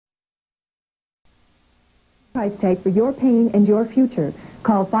Price tag for your pain and your future.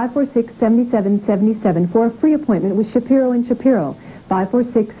 Call 546-7777 for a free appointment with Shapiro & Shapiro.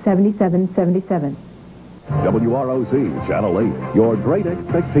 546-7777. WROC Channel 8, your great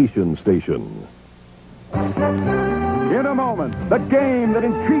expectation station. In a moment, the game that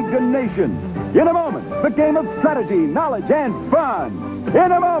intrigued a nation. In a moment, the game of strategy, knowledge, and fun.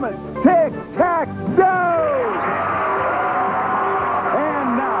 In a moment, Tic Tac, Go!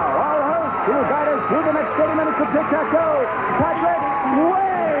 And now, our host who will guide us through the next 30 minutes of Tic Tac, Go, Patrick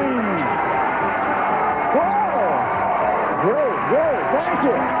Wayne! Whoa! Great. Thank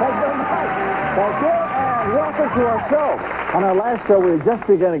you. Thank you very much. Thank you, and welcome to our show. On our last show, we had just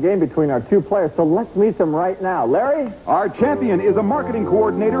begun a game between our two players, so let's meet them right now. Larry? Our champion is a marketing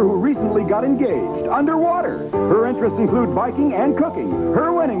coordinator who recently got engaged underwater. Her interests include biking and cooking.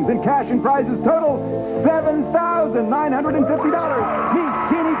 Her winnings in cash and prizes total $7,950. Meet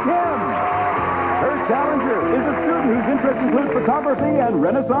Jeannie Kim. Her challenger is a student whose interests include photography and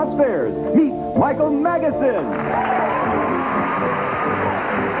Renaissance fairs. Meet Michael Magazine.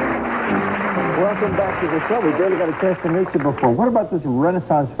 Welcome back to the show. We barely got a chance to meet you before. What about this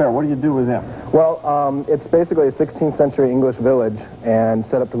Renaissance fair? What do you do with them? Well, it's basically a 16th century English village and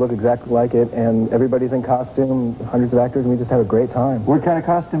set up to look exactly like it, and everybody's in costume, hundreds of actors, and we just have a great time. What kind of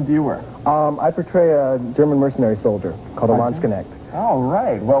costume do you wear? I portray a German mercenary soldier called a Landsknecht. All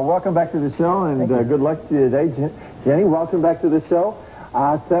right. Well, welcome back to the show, and good luck to you today. Jenny, welcome back to the show.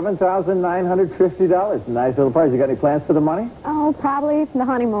 $7,950. Nice little prize. You got any plans for the money? Oh, probably the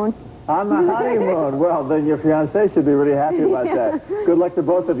honeymoon. On the honeymoon. Well, then your fiancé should be really happy about that. Good luck to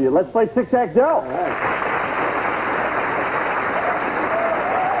both of you. Let's play tic-tac-toe.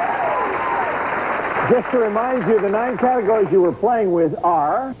 Just to remind you, the 9 categories you were playing with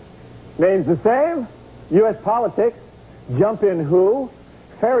are names the same, U.S. politics, jump in who,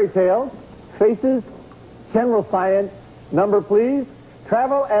 fairy tales, faces, general science, number please,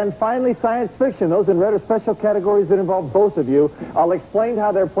 travel, and finally science fiction. Those in red are special categories that involve both of you. I'll explain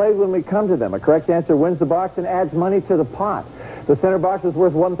how they're played when we come to them. A correct answer wins the box and adds money to the pot. The center box is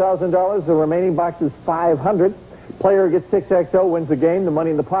worth $1,000. The remaining box is $500. Player who gets tic-tac-toe wins the game, the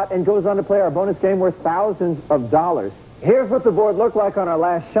money in the pot, and goes on to play our bonus game worth thousands of dollars. Here's what the board looked like on our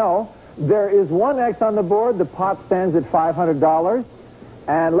last show. There is one X on the board. The pot stands at $500.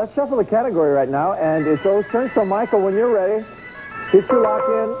 And let's shuffle the category right now, and it's O's turn. So, Michael, when you're ready, hit your lock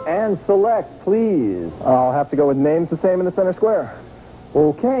in and select, please. I'll have to go with names the same in the center square.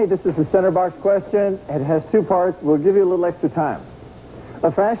 Okay, this is a center box question. It has 2 parts. We'll give you a little extra time.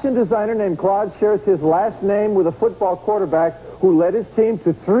 A fashion designer named Claude shares his last name with a football quarterback who led his team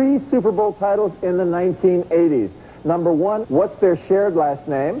to 3 Super Bowl titles in the 1980s. Number 1, what's their shared last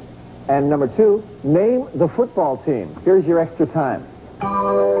name? And number 2, name the football team. Here's your extra time.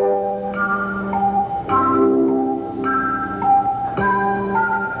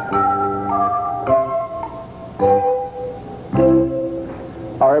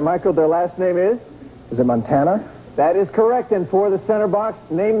 All right, Michael, their last name is? Is it Montana? That is correct. And for the center box,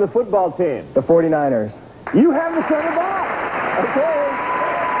 name the football team. The 49ers. You have the center box. Okay.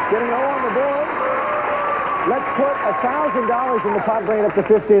 Getting O on the board. Let's put $1,000 in the pot, bring it up to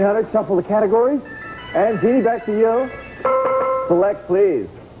 $1,500. Shuffle the categories. And Jeannie, back to you. Select, please.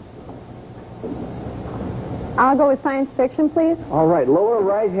 I'll go with science fiction, please. All right, lower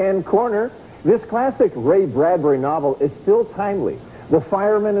right-hand corner. This classic Ray Bradbury novel is still timely. The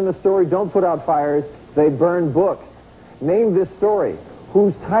firemen in the story don't put out fires, they burn books. Name this story,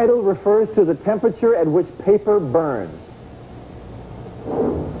 whose title refers to the temperature at which paper burns.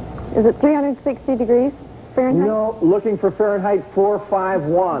 Is it 360 degrees Fahrenheit? No, looking for Fahrenheit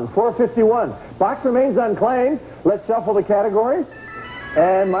 451. 451. Box remains unclaimed. Let's shuffle the categories.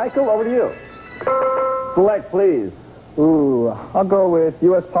 And Michael, over to you. Select, please. Ooh, I'll go with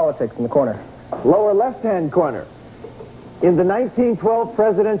U.S. politics in the corner. Lower left-hand corner. In the 1912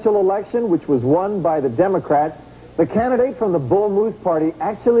 presidential election, which was won by the Democrats, the candidate from the Bull Moose Party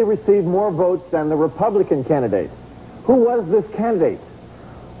actually received more votes than the Republican candidate. Who was this candidate?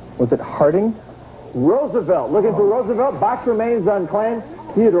 Was it Harding? Roosevelt. Looking for Roosevelt. Box remains unclaimed.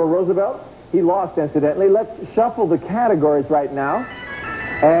 Theodore Roosevelt. He lost, incidentally. Let's shuffle the categories right now.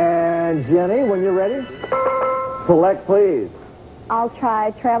 And Jenny, when you're ready, select, please. I'll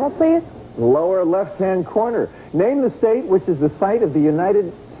try travel, please. Lower left-hand corner. Name the state which is the site of the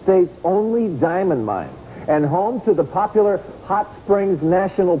United States' only diamond mine and home to the popular Hot Springs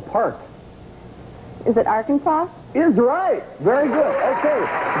National Park. Is it Arkansas? Is right. Very good. Okay,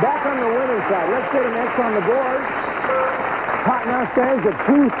 back on the winning side. Let's get an X on the board. Pot now stands at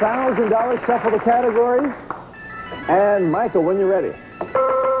 $2,000. Shuffle the categories. And Michael, when you're ready,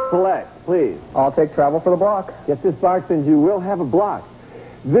 Select, please. I'll take travel for the block. Get this box and you will have a block.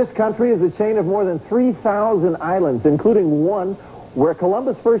 This country is a chain of more than 3,000 islands, including one where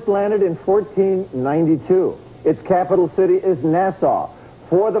Columbus first landed in 1492. Its capital city is Nassau.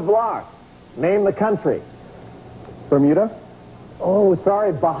 For the block, name the country. Bermuda? Oh,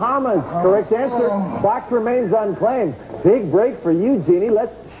 sorry, Bahamas. Correct answer. Box remains unclaimed. Big break for you, Jeannie.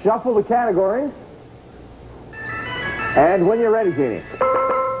 Let's shuffle the categories. And when you're ready, Jeannie.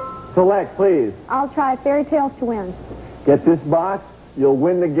 Select, please. I'll try fairy tales to win. Get this box. You'll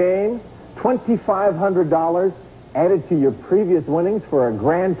win the game. $2,500 added to your previous winnings for a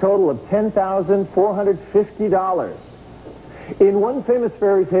grand total of $10,450. In one famous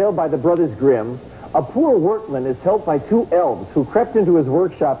fairy tale by the Brothers Grimm, a poor workman is helped by two elves who crept into his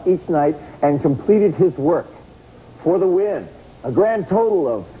workshop each night and completed his work. For the win, a grand total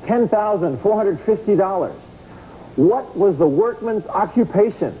of $10,450. What was the workman's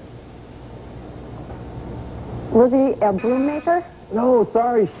occupation? Was he a broom maker? No,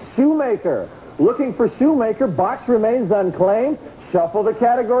 sorry, shoemaker. Looking for shoemaker. Box remains unclaimed. Shuffle the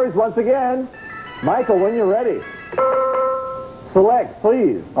categories once again. Michael, when you're ready. Select,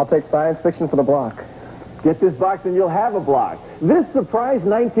 please. I'll take science fiction for the block. Get this box and you'll have a block. This surprise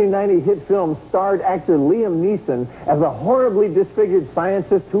 1990 hit film starred actor Liam Neeson as a horribly disfigured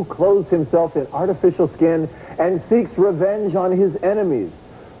scientist who clothes himself in artificial skin and seeks revenge on his enemies.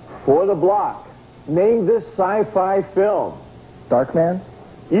 For the block, name this sci-fi film. Darkman?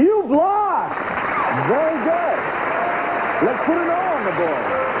 You blocked! Very good. Let's put an O on the board.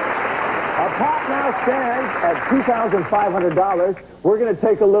 Our pot now stands at $2,500. We're going to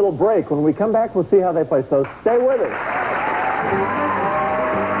take a little break. When we come back, we'll see how they play. So stay with us.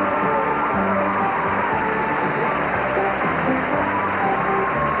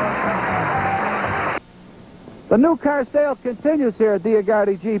 The new car sale continues here at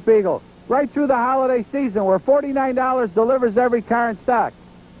Diagardi Jeep Eagle, right through the holiday season, where $49 delivers every car in stock.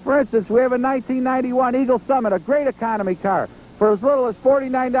 For instance, we have a 1991 Eagle Summit, a great economy car, for as little as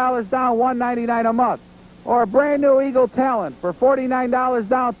 $49 down, $199 a month. Or a brand new Eagle Talent for $49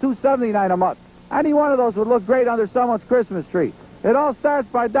 down, $279 a month. Any one of those would look great under someone's Christmas tree. It all starts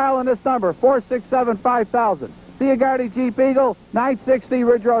by dialing this number, 467-5000. Diagardi Jeep Eagle, 960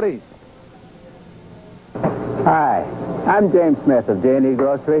 Ridge Road East. Hi, I'm James Smith of Jeannie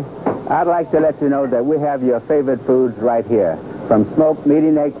Grocery. I'd like to let you know that we have your favorite foods right here, from smoked meaty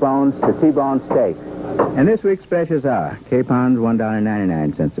neck bones to T-bone steaks. And this week's specials are capons,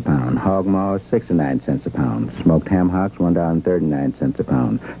 $1.99 a pound, hog maws, 69 cents a pound, smoked ham hocks, $1.39 a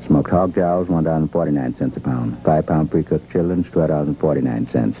pound, smoked hog jowls, $1.49 a pound, 5-pound pre-cooked chitlins,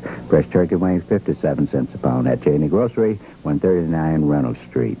 $12.49, fresh turkey wings, 57 cents a pound at Jeannie Grocery, 139 Reynolds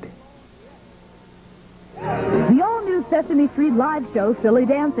Street. The all-new Sesame Street live show, Silly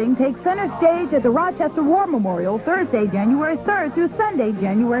Dancing, takes center stage at the Rochester War Memorial Thursday, January 3rd through Sunday,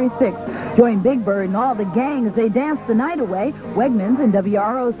 January 6th. Join Big Bird and all the gang as they dance the night away. Wegmans and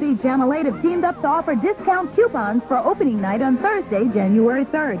WROC Channel 8 have teamed up to offer discount coupons for opening night on Thursday, January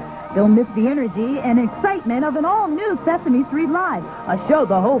 3rd. Don't miss the energy and excitement of an all-new Sesame Street Live, a show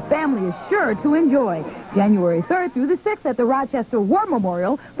the whole family is sure to enjoy. January 3rd through the 6th at the Rochester War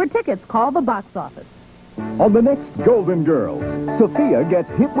Memorial. For tickets, call the box office. On the next Golden Girls, Sophia gets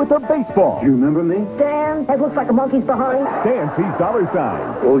hit with a baseball. You remember me? Sam, that looks like a monkey's behind. Stan sees dollar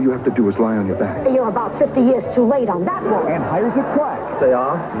signs. All you have to do is lie on your back. You're about 50 years too late on that one. And hires a quack. Say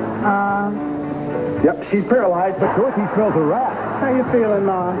Yep, she's paralyzed. But Dorothy smells a rat. How you feeling,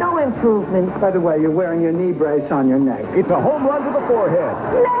 Ma? No improvement. By the way, you're wearing your knee brace on your neck. It's a home run to the forehead.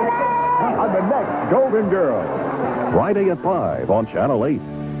 On the next Golden Girls. Friday at 5 on Channel 8.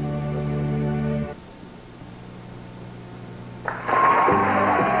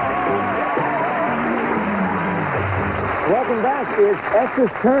 Welcome back. It's X's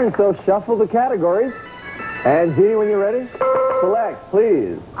turn, so shuffle the categories. And Jeannie, when you're ready, select,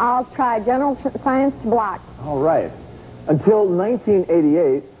 please. I'll try general science to block. All right. Until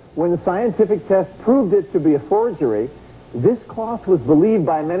 1988, when the scientific test proved it to be a forgery, this cloth was believed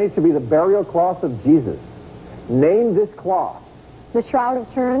by many to be the burial cloth of Jesus. Name this cloth. The Shroud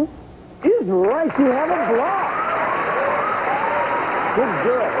of Turin. Is right. You have a block. Good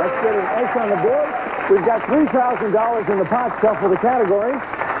girl. Let's get an X on the board. We've got $3,000 in the pot. Shuffle the category.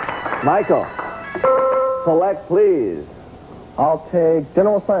 Michael, select, please. I'll take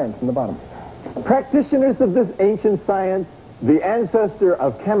general science in the bottom. Practitioners of this ancient science, the ancestor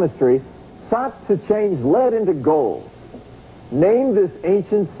of chemistry, sought to change lead into gold. Name this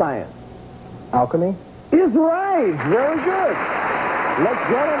ancient science. Alchemy? Is right. Very good. Let's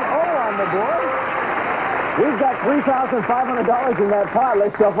get an O on the board. We've got $3,500 in that pot.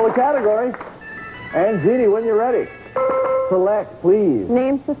 Let's shuffle the category. And Jeannie, when you're ready, select, please.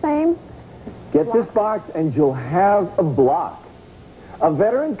 Names the same? Get this box and you'll have a block. A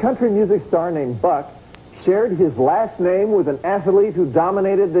veteran country music star named Buck shared his last name with an athlete who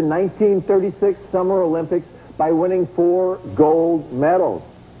dominated the 1936 Summer Olympics by winning 4 gold medals.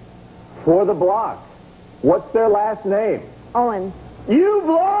 For the block, what's their last name? Owen. You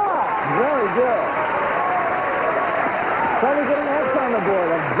blocked! Very good. Trying to get an X on the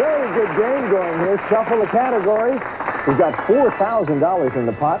board. A very good game going here. Shuffle the categories. We've got $4,000 in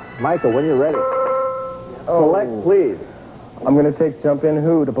the pot. Michael, when you're ready. Select, please. I'm going to take Jump In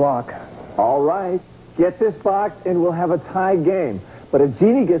Who to block. All right. Get this box and we'll have a tie game. But if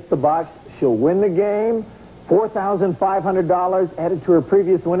Jeannie gets the box, she'll win the game. $4,500 added to her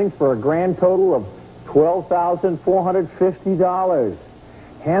previous winnings for a grand total of $12,450.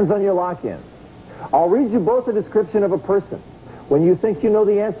 Hands on your lock-ins. I'll read you both a description of a person. When you think you know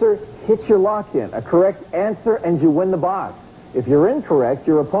the answer, hit your lock-in. A correct answer and you win the box. If you're incorrect,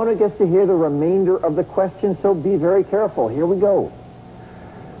 your opponent gets to hear the remainder of the question, so be very careful. Here we go.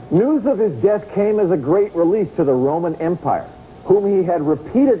 News of his death came as a great relief to the Roman Empire, whom he had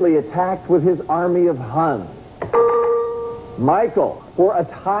repeatedly attacked with his army of Huns. Michael, for a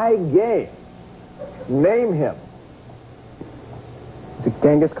tie game, name him. Is it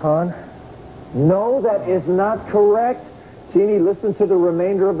Genghis Khan? No, that is not correct. Jeannie, listen to the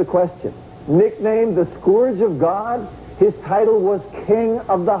remainder of the question. Nicknamed the Scourge of God, his title was King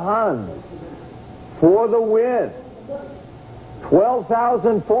of the Huns. For the win,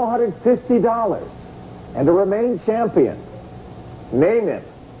 $12,450. And to remain champion, name him.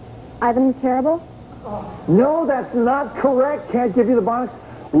 Ivan the Terrible? No, that's not correct. Can't give you the box.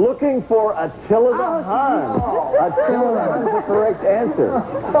 Looking for Attila the Hun. Attila the Hun is the correct answer.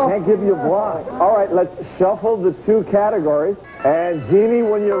 Can't give you a block. All right, let's shuffle the 2 categories. And Jeannie,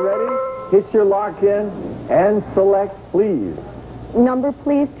 when you're ready, hit your lock-in and select, please. Number,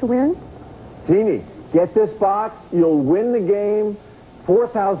 please, to win. Jeannie, get this box. You'll win the game.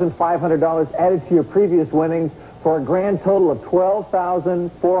 $4,500 added to your previous winnings for a grand total of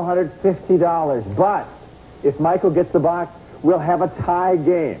 $12,450. But if Michael gets the box, we'll have a tie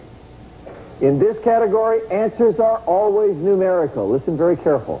game. In this category, answers are always numerical. Listen very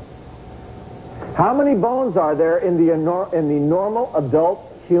careful. How many bones are there in the normal adult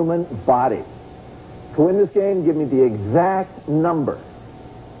human body? To win this game, give me the exact number.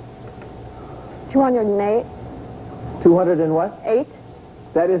 208. 200 and what? 8.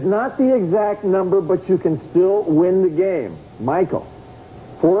 That is not the exact number, but you can still win the game. Michael,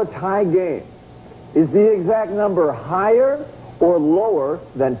 for a tie game, is the exact number higher or lower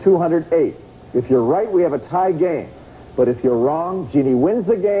than 208? If you're right, we have a tie game. But if you're wrong, Jeannie wins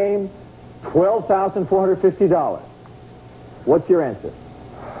the game, $12,450. What's your answer?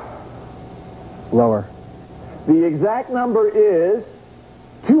 Lower. The exact number is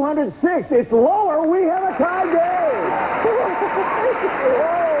 206. It's lower. We have a tie game.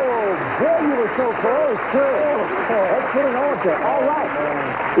 Oh, boy, you were so close, too. Let's put an O up there. All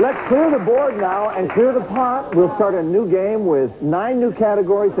right. Let's clear the board now and clear the pot. We'll start a new game with 9 new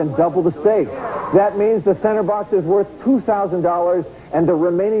categories and double the stakes. That means the center box is worth $2,000 and the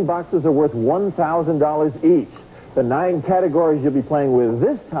remaining boxes are worth $1,000 each. The 9 categories you'll be playing with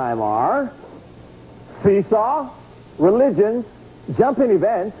this time are seesaw, religions, jumping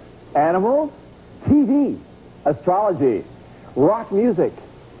events, animals, TV, astrology, rock music,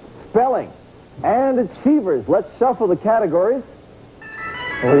 spelling, and achievers. Let's shuffle the categories.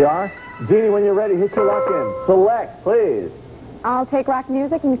 Here we are. Jeannie, when you're ready, hit your lock-in. Select, please. I'll take rock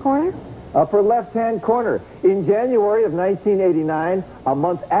music in the corner. Upper left-hand corner. In January of 1989, a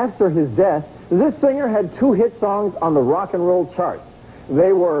month after his death, this singer had 2 hit songs on the rock and roll charts.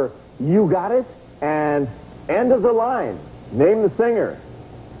 They were You Got It and End of the Line. Name the singer.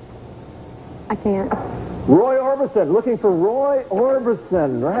 I can't. Roy Orbison. Looking for Roy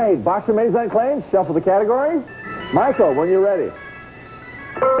Orbison. Right. Box remains unclaimed. Shuffle the categories. Michael, when you're ready.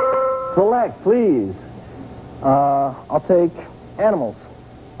 Select, please. I'll take animals.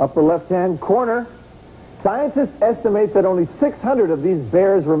 Upper left-hand corner. Scientists estimate that only 600 of these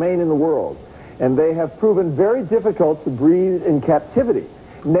bears remain in the world, and they have proven very difficult to breed in captivity.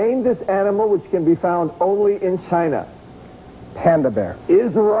 Name this animal, which can be found only in China. Panda bear.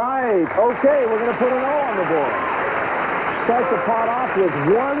 Is right. Okay, we're going to put an O on the board. Start the pot off with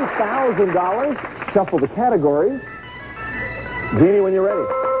 $1,000. Shuffle the categories. Jeannie, when you're ready.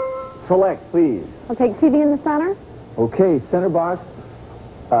 Select, please. I'll take TV in the center. Okay, center box.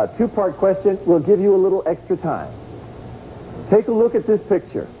 2-part question. We'll give you a little extra time. Take a look at this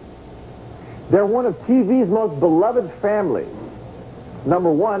picture. They're one of TV's most beloved families.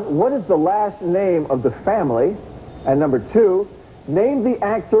 Number one, what is the last name of the family? And number two, name the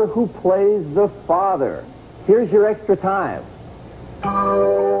actor who plays the father. Here's your extra time.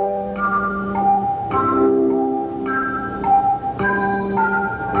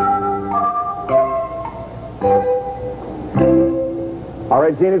 All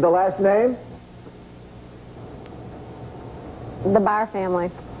right, Jeannie, the last name? The Barr family.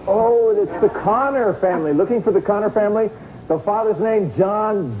 Oh, it's the Connor family. Looking for the Connor family? The father's name,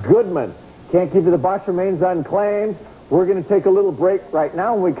 John Goodman. Can't give you the box, remains unclaimed. We're going to take a little break right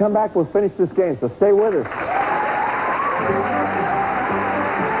now. When we come back, we'll finish this game, so stay with us.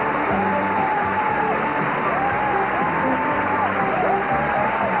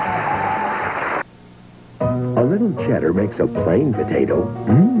 A little cheddar makes a plain potato,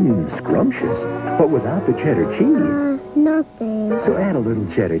 scrumptious. But without the cheddar cheese, Nothing. so add a little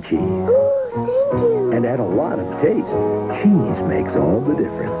cheddar cheese. Oh, thank you. And add a lot of taste. Cheese makes all the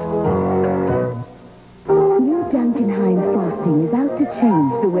difference. New Duncan Hines frosting is out to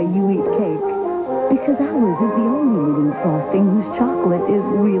change the way you eat cake. Because ours is the only leading frosting whose chocolate is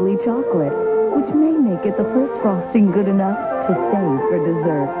really chocolate, which may make it the first frosting good enough to save for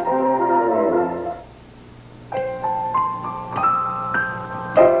dessert.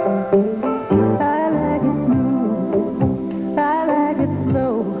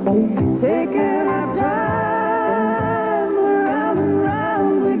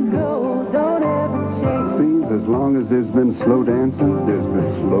 As long as there's been slow dancing, there's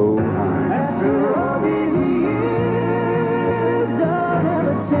been slow Hines.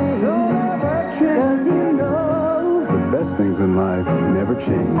 The best things in life never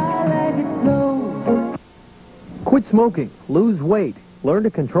change. Quit smoking. Lose weight. Learn to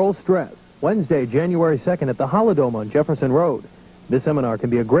control stress. Wednesday, January 2nd at the Holodome on Jefferson Road. This seminar can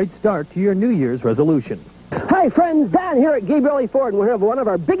be a great start to your New Year's resolution. Hi, friends. Don here at Gabriel E. Ford, and we have one of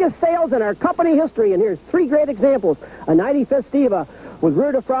our biggest sales in our company history. And here's three great examples. A 90 Festiva with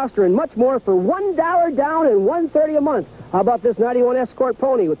rear defroster and much more for $1 down and $130 a month. How about this 91 Escort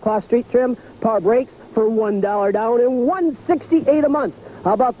Pony with cloth street trim, power brakes for $1 down and $168 a month.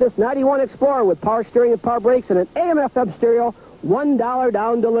 How about this 91 Explorer with power steering and power brakes and an AM/FM stereo, $1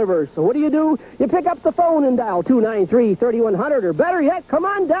 down delivers. So what do? You pick up the phone and dial 293-3100, or better yet, come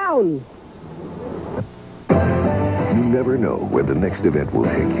on down. You never know where the next event will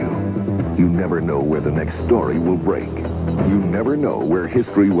take you. You never know where the next story will break. You never know where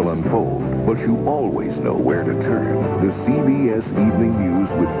history will unfold, but you always know where to turn. The CBS Evening News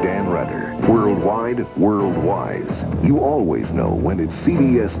with Dan Rather. Worldwide, worldwise. You always know when it's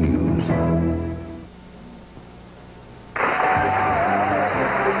CBS News.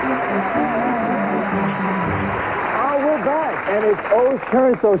 We're back, and it's O's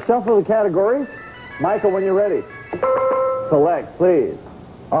turn, so shuffle the categories. Michael, when you're ready. Select, please.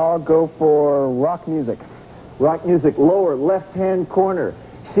 I'll go for rock music. Rock music, lower left-hand corner.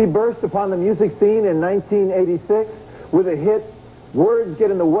 She burst upon the music scene in 1986 with a hit, Words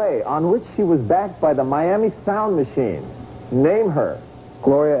Get in the Way, on which she was backed by the Miami Sound Machine. Name her.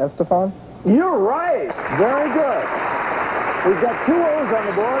 Gloria Estefan. You're right. Very good. We've got two O's on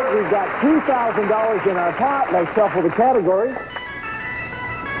the board. We've got $2,000 in our pot. Let's shuffle the categories.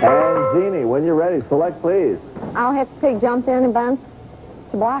 And Jeannie, when you're ready, select, please. I'll have to take jump in and Ben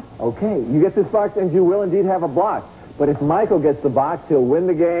to block. Okay, you get this box, and you will indeed have a block. But if Michael gets the box, he'll win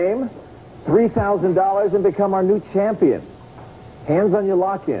the game, $3,000, and become our new champion. Hands on your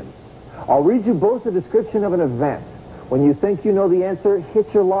lock-ins. I'll read you both a description of an event. When you think you know the answer,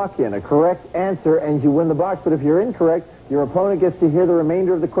 hit your lock-in. A correct answer, and you win the box. But if you're incorrect, your opponent gets to hear the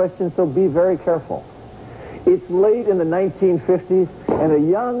remainder of the question, so be very careful. It's late in the 1950s, and a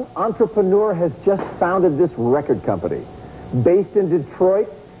young entrepreneur has just founded this record company. Based in Detroit,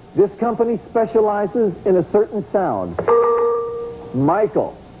 this company specializes in a certain sound.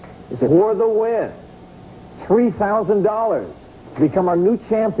 Michael, for the win, $3,000 to become our new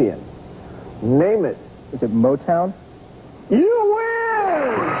champion. Name it. Is it Motown? You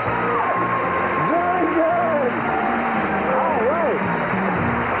win! Very good! All right.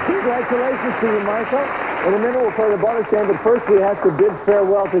 Congratulations to you, Michael. In a minute, we'll play the bonus game, but first we have to bid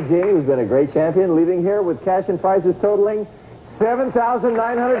farewell to Jeannie, who's been a great champion, leaving here with cash and prizes totaling $7,950.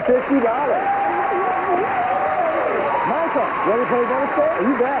 Michael, ready to play bonus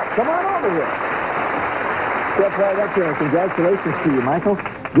game? You bet. Come on over here. Step right up here, and congratulations to you, Michael.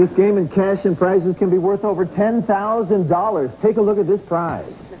 This game in cash and prizes can be worth over $10,000. Take a look at this prize.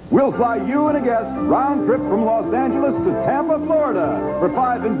 We'll fly you and a guest round trip from Los Angeles to Tampa, Florida for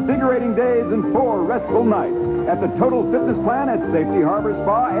 5 invigorating days and 4 restful nights at the Total Fitness Plan at Safety Harbor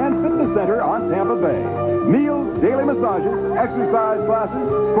Spa and Fitness Center on Tampa Bay. Meals, daily massages, exercise classes,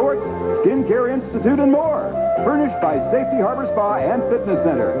 sports, skincare institute, and more. Furnished by Safety Harbor Spa and Fitness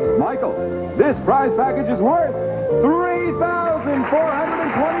Center. Michael, this prize package is worth $3,420.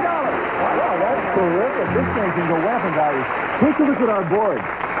 Wow, that's terrific. This thing can go up in value. Take a look at our board.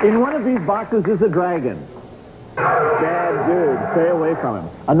 In one of these boxes is a dragon. Bad dude. Stay away from him.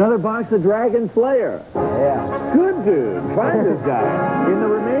 Another box, a dragon slayer. Yeah. Good dude. Find this guy. In the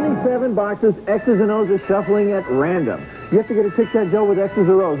remaining 7 boxes, X's and O's are shuffling at random. You have to get a tic-tac-toe with X's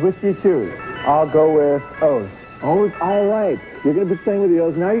or O's. Which do you choose? I'll go with O's. O's? All right. You're going to be playing with the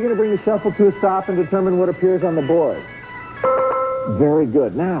O's. Now you're going to bring the shuffle to a stop and determine what appears on the board. Very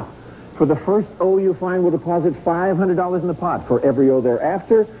good. Now, for the first O you find, we'll deposit $500 in the pot. For every O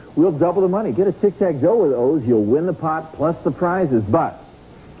thereafter, we'll double the money. Get a tic-tac-toe with O's, you'll win the pot plus the prizes. But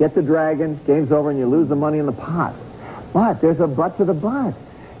get the dragon, game's over, and you lose the money in the pot. But there's a but to the but.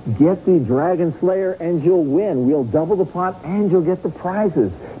 Get the dragon slayer, and you'll win. We'll double the pot, and you'll get the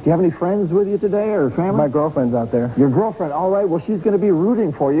prizes. Do you have any friends with you today or family? My girlfriend's out there. Your girlfriend. All right, well, she's going to be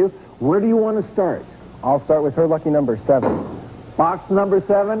rooting for you. Where do you want to start? I'll start with her lucky number 7. Box number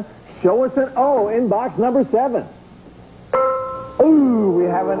 7. Show us an O in box number 7. Ooh, we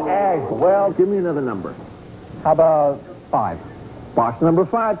have an egg. Well, give me another number. How about 5? Box number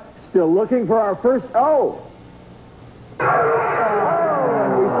 5. Still looking for our first O. Oh,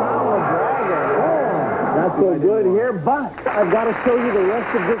 and we found the dragon. Oh, not so good here, but I've got to show you the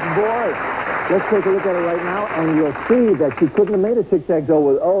rest of this board. Let's take a look at it right now, and you'll see that she couldn't have made a tic-tac-toe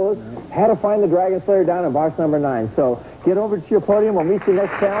with O's. Had to find the dragon slayer down in box number 9. So get over to your podium. We'll meet your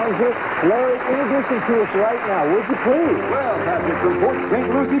next challenger. Larry, introduce him to us right now. Would you please? Well, Patrick from Port St.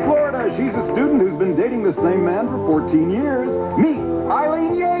 Lucie, Florida. She's a student who's been dating the same man for 14 years. Meet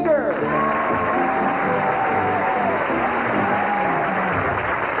Eileen Yeager.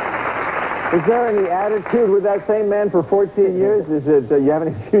 Is there any attitude with that same man for 14 years? Is it, you have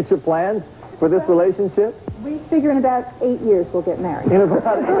any future plans for this relationship? We figure in about 8 years we'll get married. In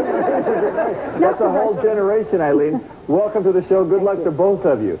about 8 years you'll get married. That's a whole generation, Eileen. Welcome to the show. Good luck to both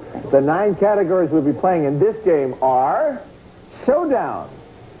of you. The 9 categories we'll be playing in this game are Showdown,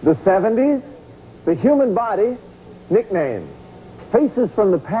 the 70s, the human body, nicknames, faces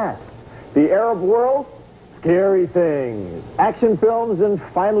from the past, the Arab world, scary things, action films, and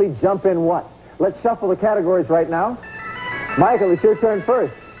finally jump in what? Let's shuffle the categories right now. Michael, it's your turn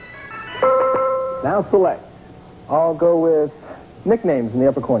first. Now select. I'll go with nicknames in the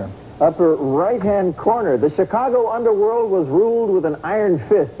upper corner. Upper right-hand corner. The Chicago underworld was ruled with an iron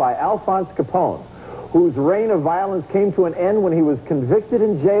fist by Alphonse Capone, whose reign of violence came to an end when he was convicted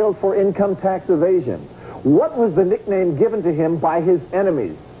and jailed for income tax evasion. What was the nickname given to him by his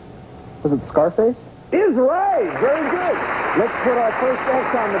enemies? Was it Scarface? Is right. Very good. Let's put our first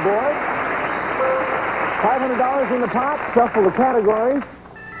X on the board. $500 in the pot. Shuffle the categories.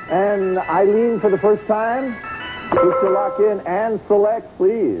 And Eileen, for the first time, put your lock in and select,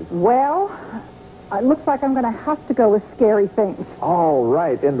 please. Well, it looks like I'm going to have to go with scary things. All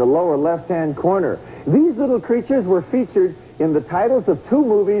right, in the lower left-hand corner. These little creatures were featured in the titles of 2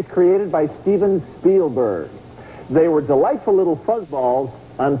 movies created by Steven Spielberg. They were delightful little fuzzballs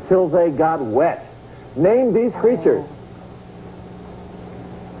until they got wet. Name these creatures.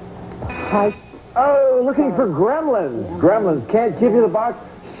 Oh, looking for Gremlins. Gremlins. Can't give you the box.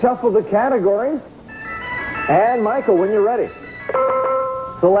 Shuffle the categories. And Michael, when you're ready.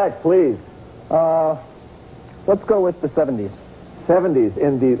 Select, please. Let's go with the 70s. 70s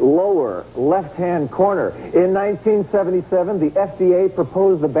in the lower left-hand corner. In 1977, the FDA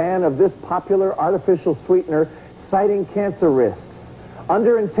proposed the ban of this popular artificial sweetener, citing cancer risks.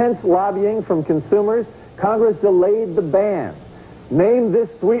 Under intense lobbying from consumers, Congress delayed the ban. Name this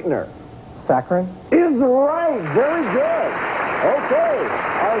sweetener. Saccharin? Is right. Very good. Okay.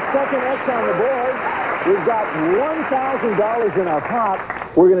 Our second X on the board. We've got $1,000 in our pot.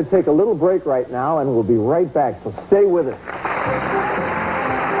 We're going to take a little break right now, and we'll be right back, so stay with us.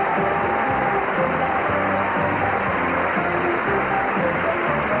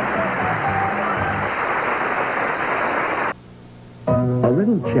 A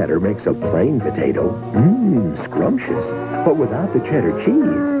little cheddar makes a plain potato, scrumptious. But without the cheddar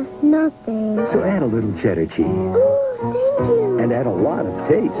cheese... Nothing. So add a little cheddar cheese. Oh, thank you. And add a lot of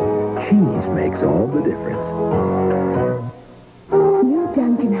taste. Cheese makes all the difference. New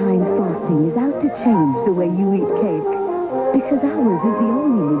Duncan Hines frosting is out to change the way you eat cake. Because ours is the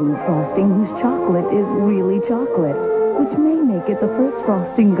only living frosting whose chocolate is really chocolate. which may make it the first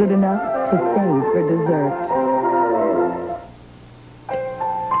frosting good enough to save for dessert.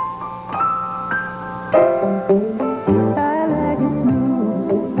 I like it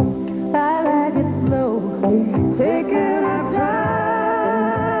smooth, I like it slow, taking our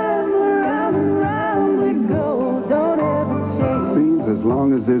time, round and round we go, don't ever change. Seems as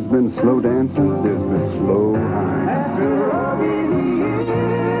long as there's been slow dancing, there's been slow high. After all these years,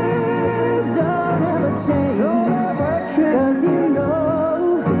 don't ever change, 'cause you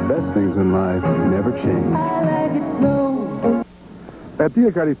know The best things in life never change. I like it slow. At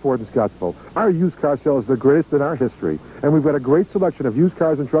Diagardi Ford in Scottsville, our used car sale is the greatest in our history, and we've got a great selection of used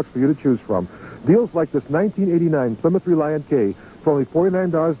cars and trucks for you to choose from. Deals like this 1989 Plymouth Reliant K for only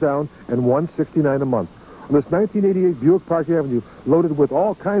 $49 down and $169 a month. Or this 1988 Buick Park Avenue loaded with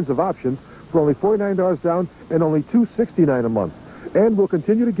all kinds of options for only $49 down and only $269 a month. And we'll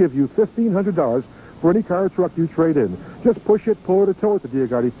continue to give you $1,500 for any car or truck you trade in. Just push it, pull it, or tow it to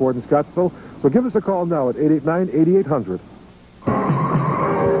Diagardi Ford in Scottsville. So give us a call now at 889-8800.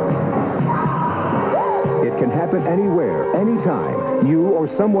 It can happen anywhere, anytime. You or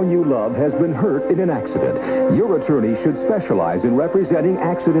someone you love has been hurt in an accident. Your attorney should specialize in representing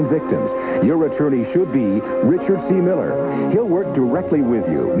accident victims. Your attorney should be Richard C. Miller. He'll work directly with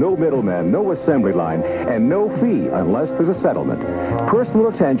you. No middleman, no assembly line, and no fee unless there's a settlement. Personal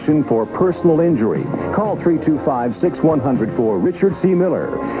attention for personal injury. Call 325-6100 for Richard C. Miller,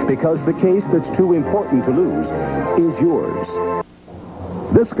 because the case that's too important to lose is yours.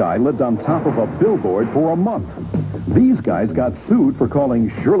 This guy lived on top of a billboard for a month. These guys got sued for calling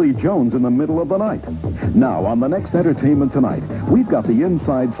Shirley Jones in the middle of the night. Now, on the next Entertainment Tonight, we've got the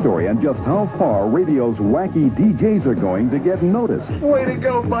inside story on just how far radio's wacky DJs are going to get noticed. Way to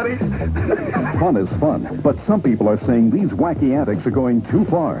go, buddy. Fun is fun, but some people are saying these wacky antics are going too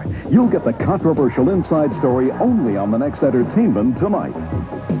far. You'll get the controversial inside story only on the next Entertainment Tonight.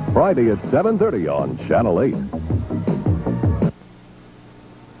 Friday at 7:30 on Channel 8.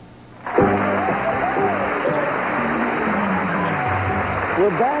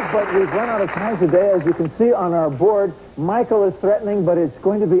 We're back, but we've run out of time today. As you can see on our board, Michael is threatening, but it's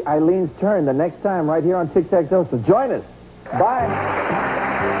going to be Eileen's turn the next time right here on Tic Tac Toe. So join us. Bye.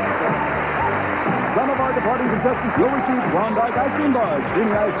 Some of our departing contestants will receive Klondike ice cream bars.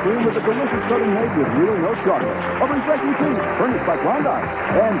 Jeannie ice cream with a delicious coating made with real milk chocolate. A refreshing tea furnished by Klondike.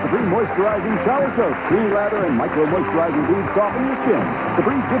 And Supreme Moisturizing Shower Soap. Creamy lather and micro-moisturizing beads soften your skin.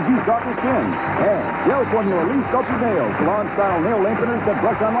 Supreme gives you softer skin. And Gel Formula Lee Sculptured Nails. Salon-style nail lengtheners that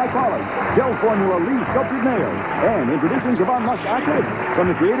brush on like polish. Gel Formula Lee Sculptured Nails. And introducing Javon Musk Active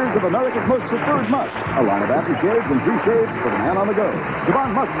from the creators of America's Most Preferred Musk. A line of aftershaves and 3 shades for the man on the go.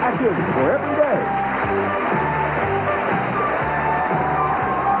 Javon Musk Active for every day.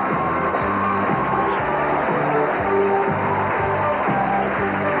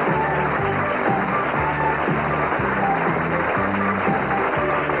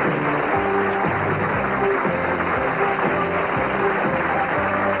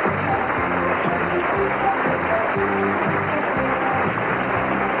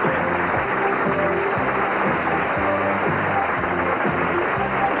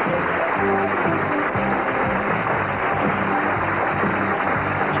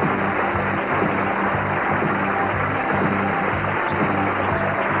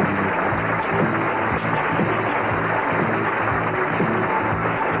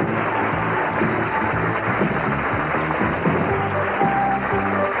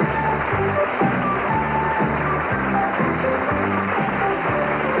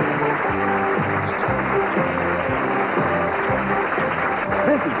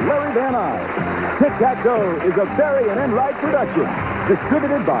 Tic Tac Toe is a Barry and Enright production,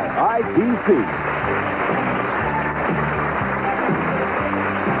 distributed by ITC.